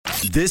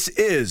This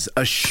is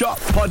a Shock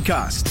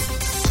podcast.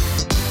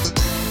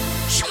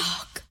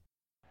 Shock.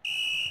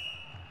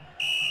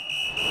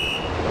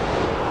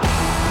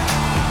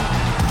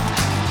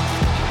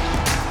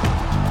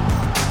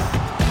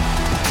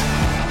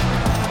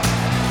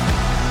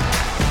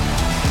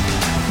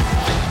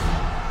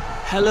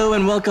 Hello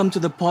and welcome to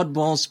the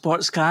Podball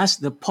Sportscast,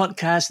 the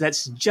podcast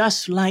that's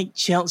just like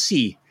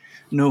Chelsea.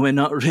 No, we're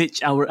not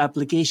rich. Our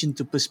application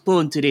to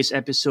postpone today's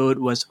episode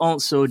was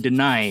also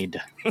denied.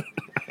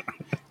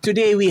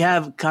 Today we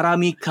have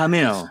Karami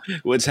Kamil.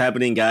 What's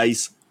happening,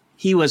 guys?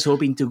 He was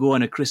hoping to go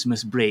on a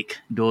Christmas break.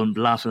 Don't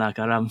bluff lah,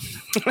 Karam.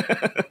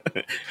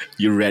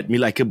 You read me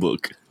like a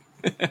book.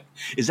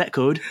 Is that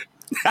code?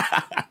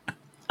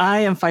 I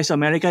am Faisal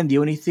American. The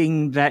only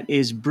thing that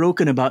is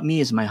broken about me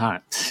is my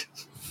heart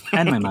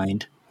and my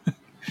mind.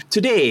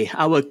 Today,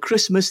 our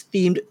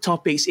Christmas-themed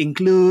topics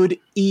include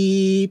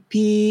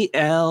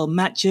EPL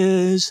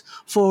matches,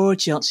 4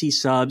 Chelsea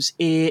subs,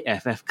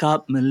 AFF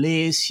Cup,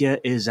 Malaysia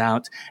is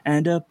out,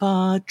 and a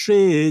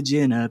partridge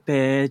in a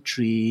pear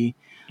tree.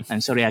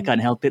 I'm sorry, I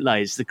can't help it,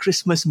 it's the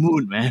Christmas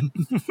mood, man.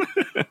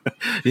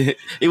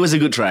 It was a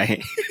good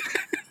try.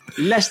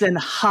 Less than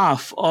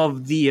half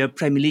of the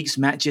Premier League's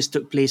matches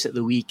took place at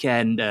the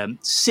weekend.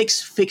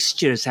 6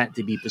 fixtures had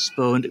to be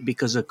postponed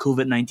because of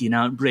COVID-19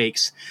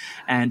 outbreaks.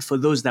 And for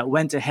those that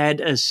went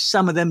ahead,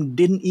 some of them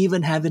didn't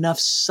even have enough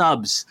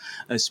subs.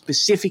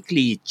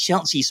 Specifically,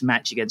 Chelsea's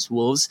match against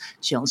Wolves.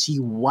 Chelsea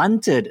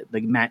wanted the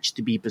match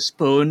to be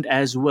postponed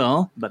as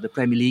well, but the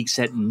Premier League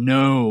said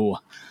no.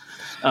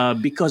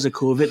 Because of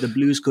COVID, the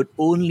Blues could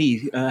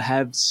only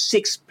have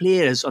 6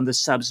 players on the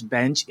subs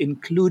bench,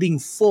 including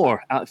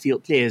 4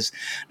 outfield players.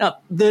 Now,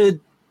 the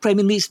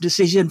Premier League's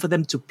decision for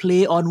them to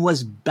play on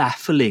was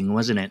baffling,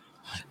 wasn't it?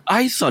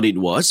 I thought it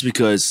was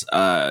because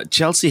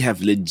Chelsea have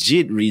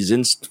legit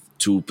reasons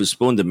to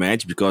postpone the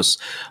match because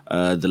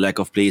the lack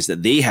of players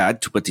that they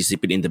had to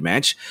participate in the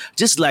match,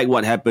 just like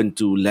what happened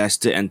to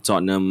Leicester and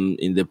Tottenham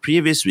in the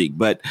previous week.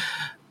 But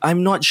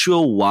I'm not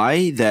sure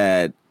why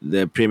that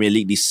the Premier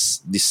League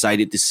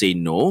decided to say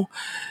no.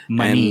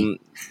 Money.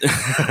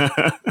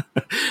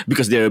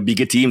 Because they're a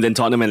bigger team than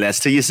Tottenham and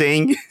Leicester, you're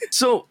saying?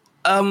 So,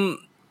 and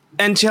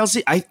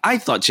Chelsea, I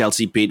thought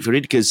Chelsea paid for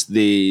it because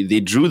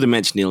they drew the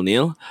match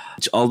 0-0.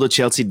 Although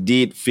Chelsea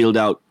did field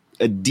out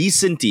a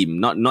decent team,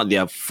 not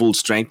their full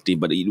strength team,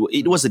 but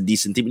it was a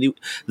decent team.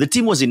 The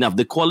team was enough.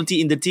 The quality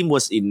in the team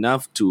was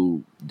enough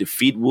to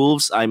defeat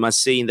Wolves, I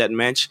must say, in that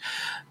match.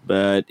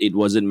 But it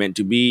wasn't meant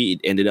to be. It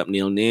ended up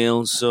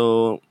 0-0.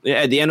 So yeah,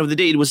 at the end of the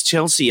day, it was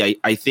Chelsea,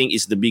 I think,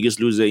 is the biggest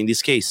loser in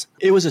this case.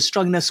 It was a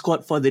strong enough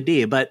squad for the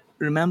day, but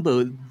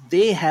remember,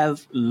 they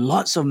have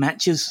lots of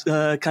matches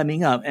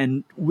coming up,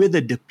 and with a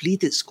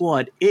depleted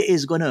squad, it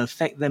is going to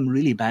affect them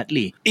really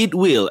badly. It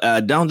will.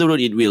 Down the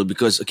road, it will,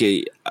 because,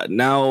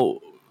 now,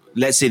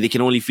 let's say they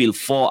can only field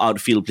 4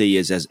 outfield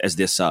players as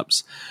their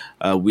subs.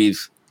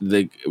 With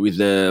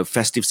the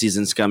festive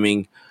seasons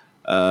coming,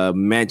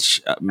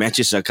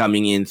 matches are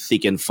coming in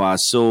thick and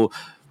fast. So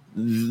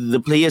the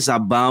players are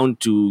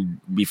bound to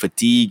be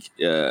fatigued.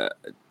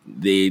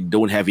 They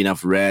don't have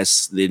enough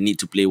rest. They need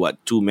to play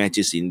 2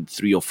 matches in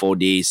 3 or 4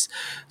 days.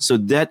 So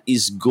that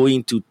is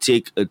going to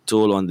take a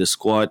toll on the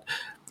squad,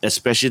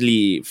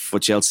 especially for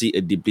Chelsea,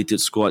 a depleted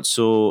squad.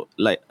 So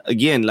like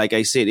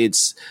I said,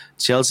 it's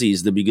Chelsea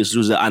is the biggest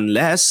loser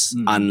unless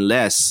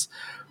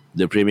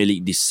the Premier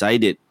League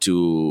decided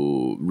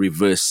to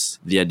reverse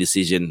their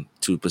decision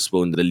to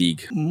postpone the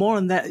league. More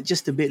on that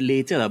just a bit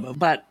later.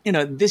 But,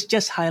 this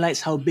just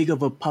highlights how big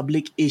of a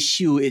public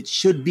issue it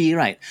should be,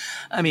 right?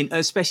 I mean,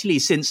 especially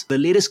since the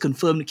latest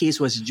confirmed case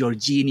was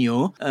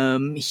Jorginho.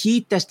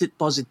 He tested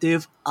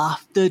positive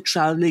after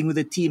traveling with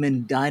the team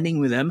and dining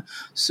with them.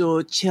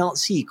 So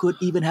Chelsea could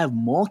even have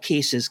more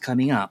cases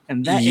coming up.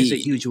 And that is a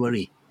huge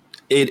worry.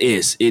 It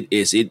is.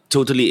 It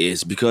totally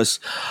is, because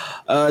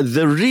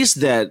the risk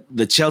that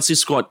the Chelsea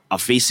squad are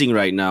facing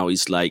right now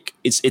is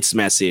it's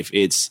massive.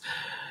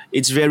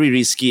 It's very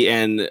risky,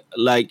 and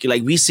like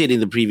we said in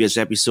the previous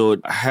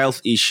episode,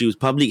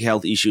 public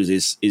health issues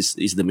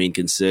is the main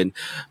concern.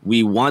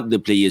 We want the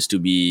players to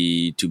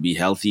be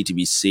healthy, to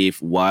be safe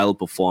while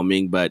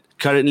performing, but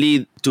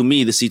currently, to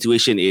me, the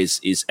situation is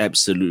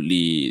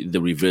absolutely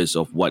the reverse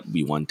of what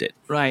we wanted.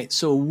 Right,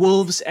 so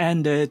Wolves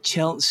and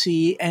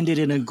Chelsea ended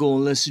in a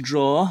goalless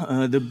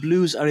draw. The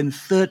Blues are in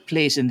 3rd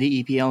place in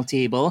the EPL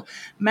table.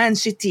 Man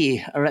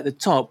City are at the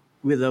top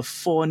with a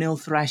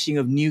 4-0 thrashing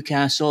of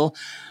Newcastle.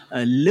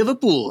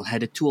 Liverpool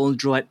had a 2-2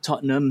 draw at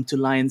Tottenham to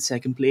lie in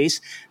 2nd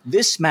place.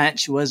 This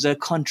match was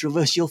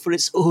controversial for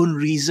its own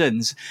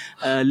reasons.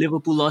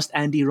 Liverpool lost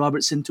Andy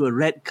Robertson to a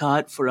red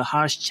card for a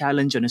harsh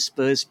challenge on a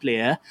Spurs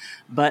player.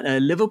 But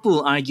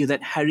Liverpool argued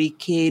that Harry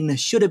Kane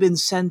should have been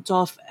sent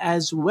off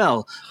as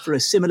well for a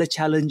similar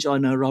challenge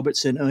on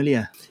Robertson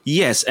earlier.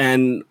 Yes,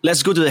 and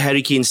let's go to the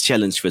Harry Kane's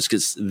challenge first,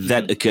 because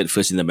that occurred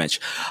first in the match.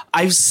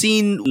 I've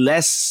seen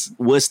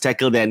worse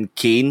tackle than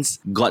Kane's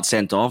got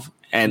sent off.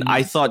 And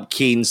I thought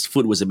Kane's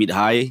foot was a bit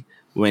high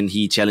when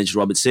he challenged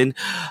Robertson.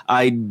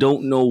 I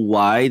don't know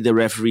why the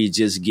referee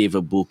just gave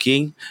a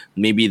booking.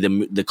 Maybe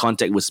the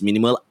contact was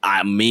minimal.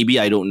 Maybe,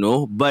 I don't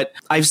know. But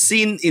I've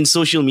seen in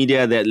social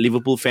media that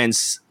Liverpool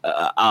fans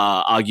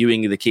are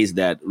arguing the case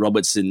that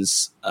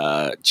Robertson's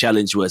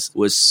challenge was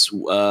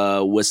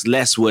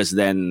less worse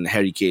than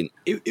Harry Kane.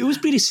 It was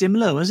pretty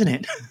similar, wasn't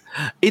it?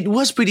 It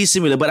was pretty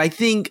similar, but I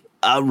think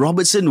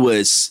Robertson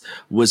was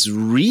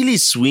really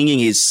swinging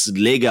his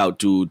leg out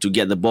to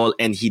get the ball,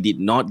 and he did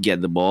not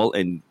get the ball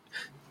and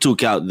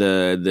took out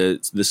the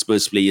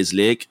Spurs player's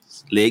legs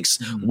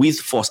with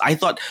force. I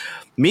thought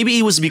maybe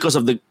it was because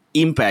of the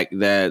impact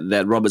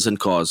that Robertson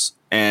caused,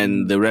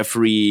 and the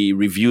referee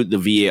reviewed the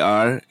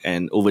VAR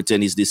and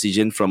overturned his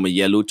decision from a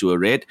yellow to a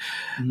red.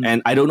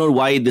 And I don't know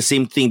why the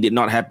same thing did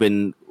not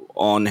happen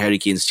on Harry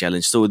Kane's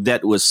challenge. So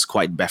that was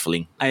quite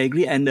baffling. I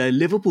agree. And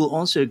Liverpool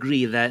also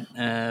agree that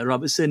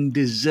Robertson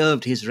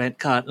deserved his red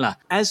card.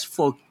 As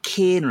for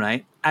Kane,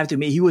 right, I have to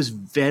admit, he was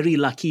very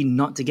lucky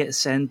not to get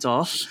sent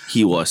off.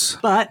 He was.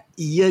 But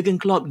Jurgen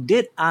Klopp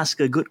did ask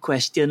a good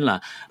question.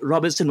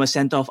 Robertson was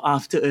sent off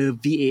after a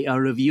VAR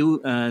review.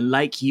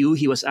 Like you,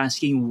 he was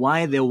asking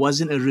why there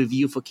wasn't a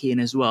review for Kane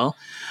as well.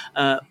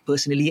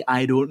 Personally,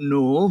 I don't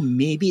know.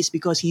 Maybe it's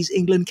because he's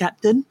England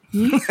captain.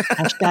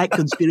 Hashtag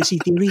conspiracy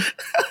theory.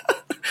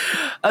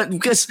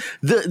 Because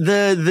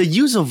the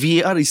use of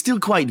VAR is still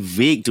quite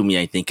vague to me,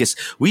 I think, because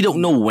we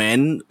don't know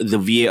when the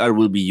VAR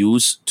will be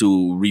used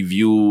to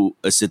review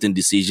a certain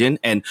decision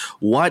and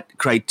what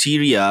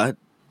criteria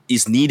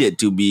is needed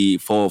to be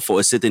for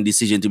a certain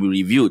decision to be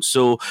reviewed.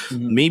 So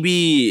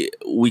maybe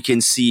we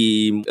can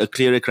see a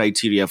clearer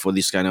criteria for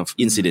this kind of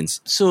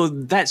incidents. So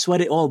that's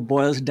what it all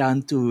boils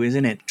down to,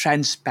 isn't it?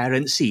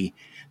 Transparency.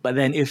 But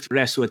then if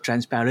refs were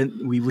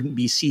transparent, we wouldn't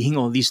be seeing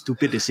all these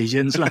stupid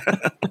decisions.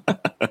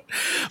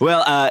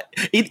 Well,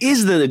 it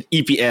is the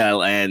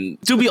EPL,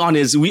 and to be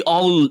honest, we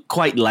all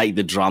quite like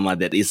the drama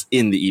that is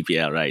in the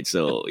EPL, right?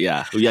 So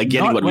yeah, we are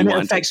getting what we want. Not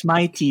when it affects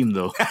my team,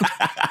 though.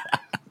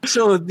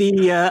 So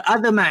the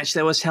other match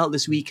that was held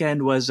this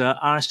weekend was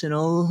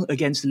Arsenal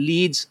against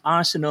Leeds.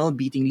 Arsenal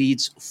beating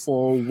Leeds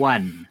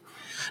 4-1.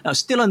 Now,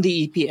 still on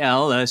the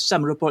EPL,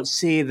 some reports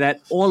say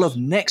that all of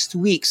next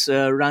week's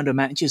round of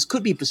matches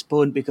could be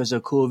postponed because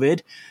of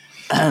COVID.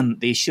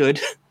 They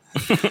should.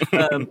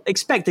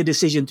 Expect a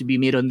decision to be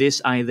made on this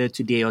either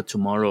today or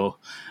tomorrow.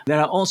 There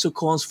are also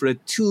calls for a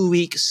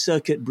 2-week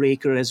circuit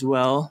breaker as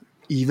well.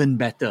 Even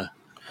better.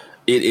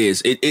 It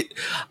is.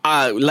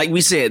 Like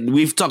we said,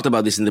 we've talked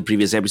about this in the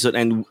previous episode,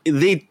 and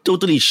they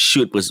totally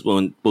should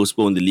postpone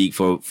the league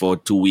for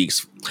 2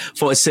 weeks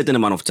for a certain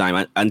amount of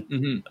time,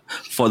 and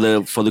for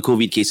the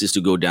COVID cases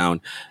to go down.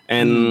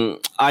 And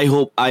I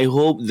hope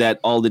that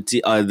all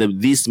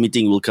this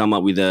meeting will come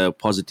up with a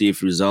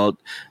positive result,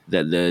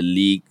 that the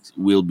league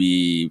will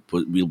be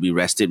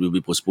rested, will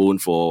be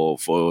postponed for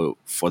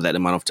that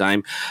amount of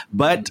time.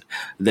 But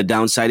the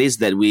downside is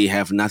that we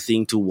have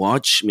nothing to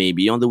watch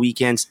maybe on the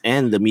weekends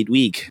and the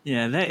midweek.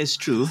 Yeah, that is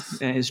true.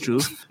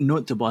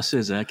 Note to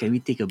bosses, can we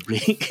take a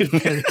break if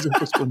there is a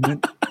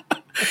postponement?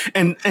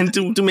 And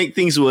to make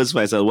things worse,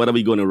 Faisal, what are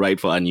we going to write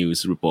for our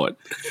news report?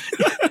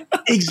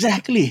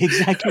 Exactly.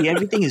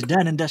 Everything is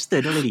done and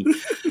dusted already.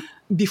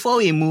 Before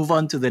we move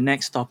on to the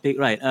next topic,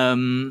 right,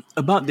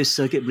 about this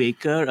circuit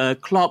breaker,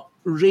 Klopp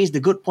raised a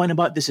good point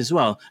about this as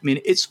well. I mean,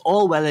 it's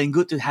all well and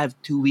good to have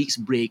 2 weeks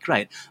break,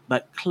 right?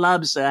 But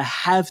clubs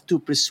have to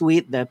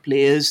persuade their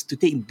players to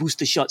take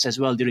booster shots as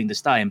well during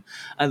this time.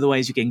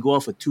 Otherwise, you can go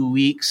off for 2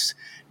 weeks,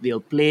 they'll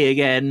play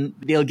again,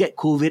 they'll get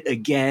COVID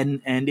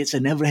again, and it's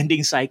a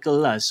never-ending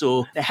cycle.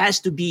 So there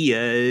has to be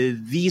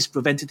these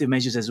preventative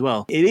measures as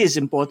well. It is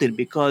important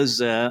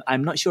because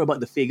I'm not sure about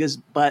the figures,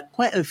 but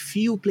quite a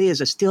few players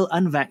are still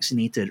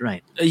unvaccinated,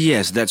 right?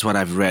 Yes, that's what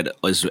I've read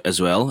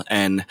as well.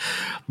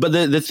 But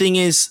the thing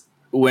is,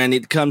 when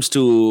it comes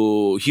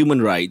to human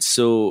rights,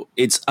 so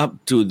it's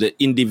up to the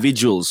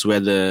individuals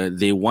whether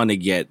they want to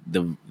get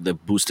the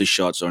booster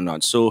shots or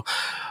not. So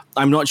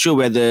I'm not sure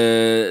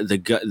whether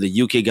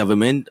the UK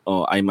government,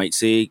 or I might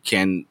say,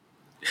 can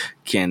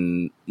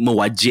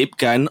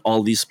mewajibkan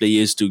all these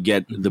players to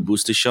get the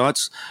booster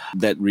shots.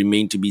 That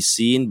remain to be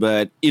seen.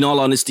 But in all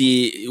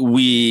honesty,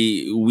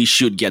 we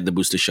should get the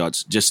booster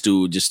shots just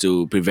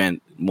to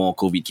prevent more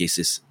COVID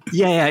cases.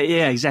 Yeah,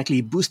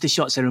 exactly. Booster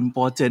shots are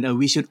important.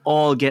 We should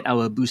all get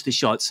our booster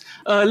shots.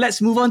 Let's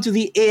move on to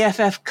the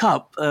AFF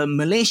Cup.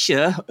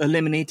 Malaysia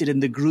eliminated in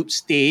the group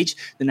stage.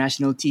 The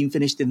national team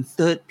finished in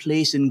 3rd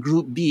place in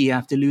Group B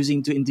after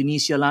losing to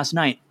Indonesia last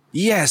night.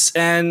 Yes,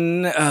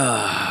 and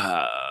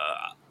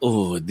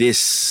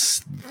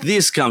this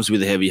comes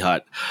with a heavy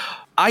heart.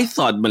 I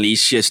thought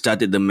Malaysia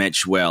started the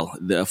match well.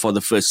 For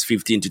the first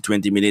 15 to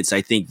 20 minutes,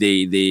 I think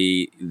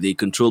they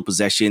controlled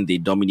possession, they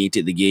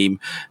dominated the game,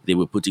 they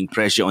were putting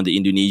pressure on the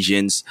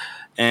Indonesians,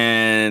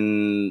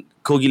 and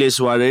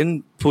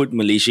Kogiles put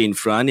Malaysia in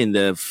front in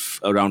the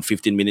around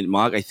 15-minute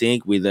mark, I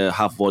think, with a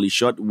half volley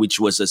shot, which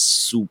was a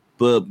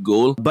superb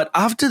goal. But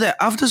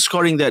after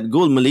scoring that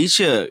goal,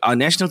 Malaysia, our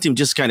national team,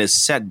 just kind of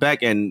sat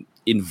back and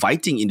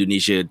inviting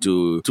Indonesia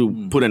to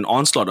put an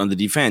onslaught on the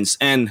defense.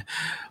 And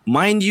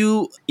mind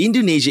you,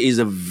 Indonesia is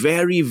a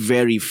very,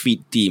 very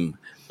fit team,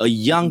 a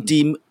young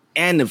team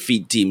and a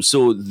fit team.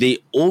 So they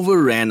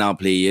overran our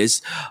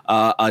players.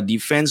 Our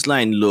defense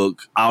line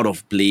looked out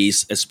of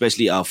place,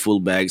 especially our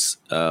fullbacks,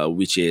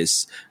 which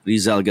is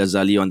Rizal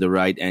Ghazali on the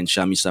right and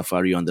Shami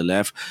Safari on the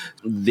left.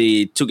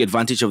 They took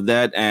advantage of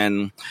that,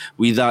 and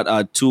without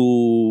our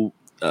two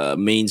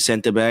main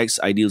centre backs,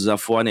 Aidil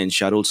Zafwan and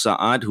Sharul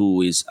Saad,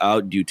 who is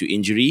out due to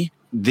injury,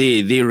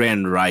 they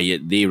ran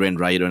riot. They ran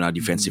riot on our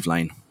defensive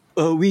line.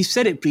 We've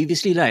said it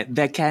previously, right?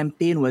 Their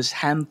campaign was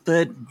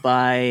hampered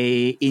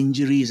by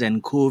injuries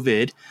and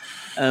COVID.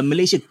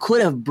 Malaysia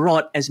could have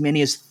brought as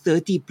many as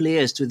 30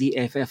 players to the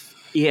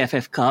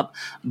AFF Cup,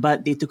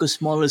 but they took a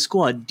smaller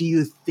squad. Do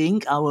you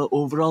think our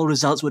overall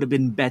results would have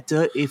been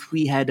better if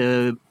we had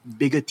a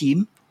bigger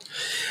team?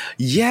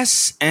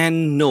 Yes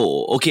and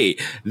no. Okay,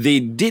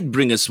 they did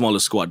bring a smaller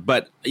squad,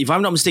 but if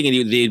I'm not mistaken,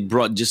 they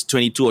brought just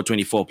 22 or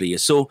 24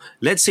 players. So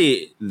let's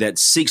say that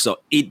 6 or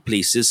 8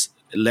 places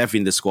left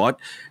in the squad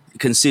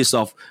consists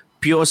of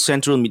pure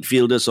central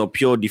midfielders or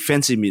pure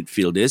defensive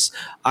midfielders.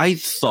 I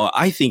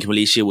think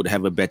Malaysia would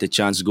have a better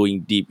chance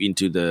going deep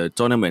into the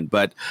tournament.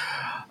 But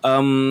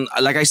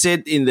like I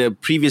said in the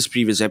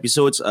previous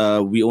episodes,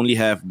 we only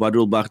have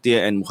Badrul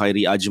Bakhtiar and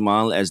Muhairi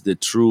Ajmal as the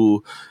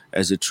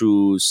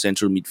true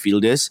central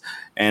midfielders,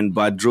 and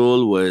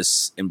Badrul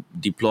was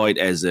deployed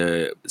as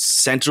a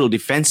central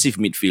defensive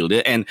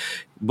midfielder. And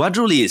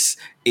Badrul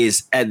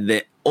is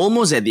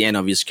almost at the end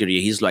of his career.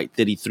 He's like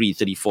 33,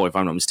 34 if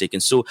I'm not mistaken.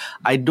 So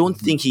I don't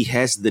think he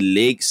has the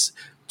legs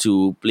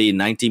to play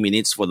 90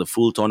 minutes for the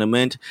full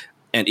tournament.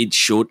 And it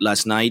showed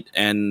last night.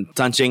 And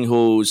Tan Cheng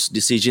Ho's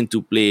decision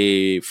to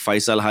play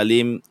Faisal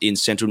Halim in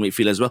central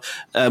midfield as well.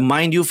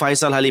 Mind you,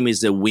 Faisal Halim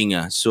is the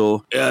winger.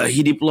 So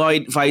he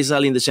deployed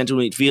Faisal in the central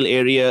midfield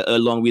area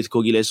along with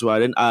Kogile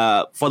Suwaran.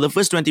 For the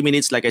first 20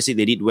 minutes, like I said,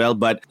 they did well.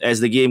 But as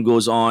the game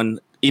goes on,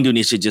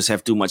 Indonesia just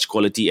have too much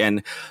quality,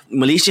 and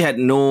Malaysia had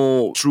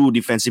no true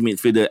defensive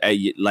midfielder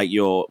like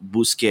your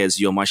Busquets,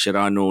 your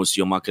Mascherano's,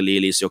 your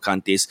Makaleles, your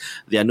Kantes.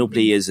 There are no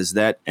players as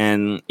that,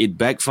 and it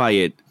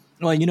backfired.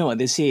 Well, you know what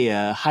they say,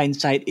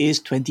 hindsight is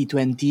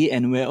 2020,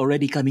 and we're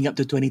already coming up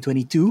to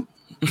 2022.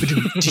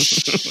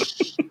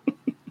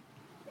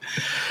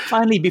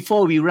 Finally,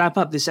 before we wrap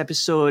up this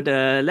episode,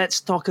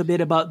 let's talk a bit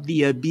about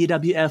the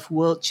BWF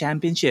World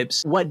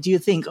Championships. What do you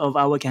think of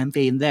our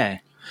campaign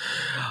there?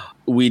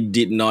 We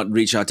did not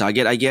reach our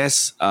target, I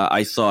guess.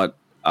 I thought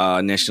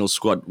our national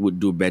squad would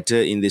do better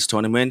in this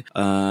tournament.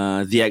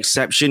 The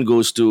exception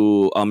goes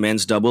to our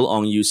men's double,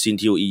 Ong Yu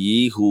Sintio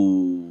Iyi,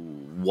 who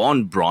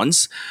won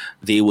bronze.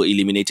 They were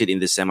eliminated in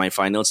the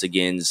semi-finals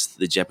against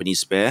the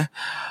Japanese pair.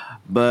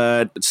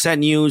 But sad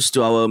news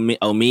to our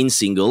main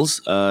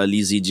singles,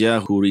 Lee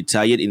Zijia, who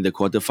retired in the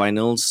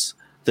quarterfinals.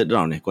 Third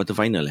round,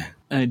 quarterfinal.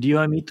 Do you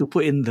want me to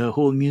put in the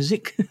whole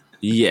music?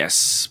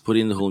 Yes, put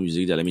in the whole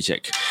music. Let me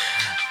check.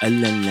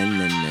 Kejap.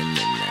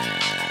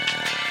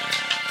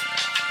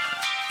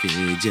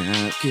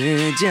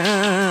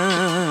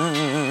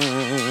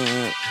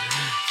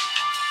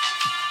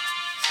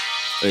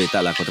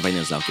 Tak lah,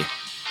 quarterfinals lah, okay.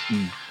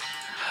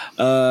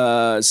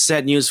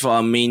 Sad news for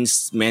our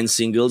men's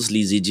singles,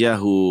 Lee Zijia,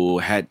 who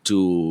had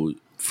to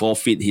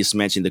forfeit his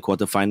match in the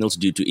quarterfinals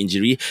due to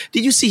injury.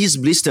 Did you see his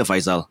blister,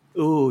 Faisal?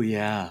 Oh,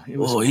 yeah. It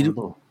was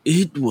horrible.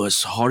 It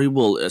was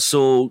horrible.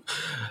 So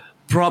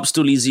props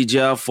to Lee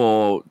Zijia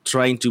for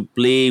trying to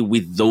play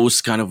with those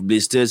kind of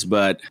blisters,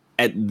 but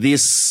at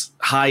this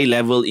high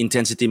level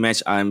intensity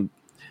match,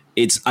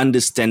 it's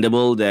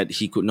understandable that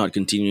he could not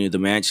continue the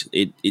match.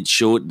 It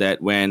showed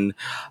that when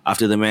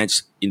after the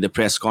match in the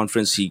press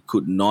conference, he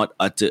could not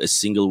utter a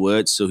single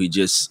word, so he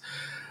just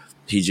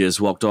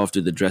walked off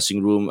to the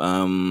dressing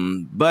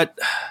room. But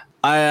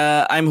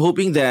I'm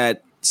hoping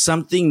that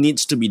something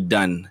needs to be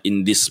done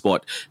in this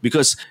sport,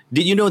 because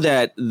did you know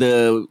that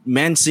the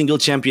men's single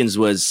champions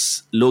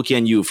was Loh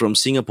Kian Yew from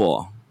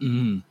Singapore?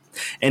 Mm-hmm.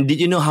 And did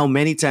you know how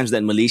many times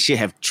that Malaysia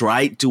have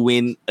tried to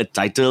win a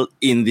title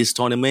in this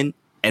tournament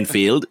and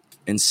failed?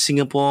 And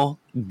Singapore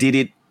did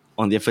it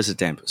on their first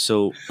attempt.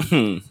 So,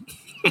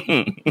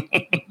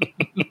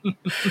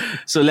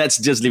 so let's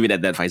just leave it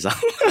at that, Faisal.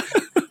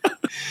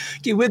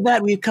 Okay, with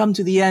that, we've come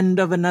to the end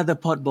of another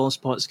Podball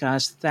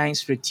Sportscast.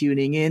 Thanks for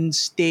tuning in.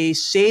 Stay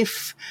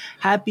safe.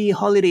 Happy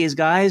holidays,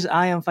 guys.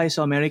 I am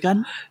Faisal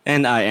American.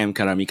 And I am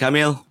Karami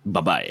Kamil.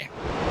 Bye-bye.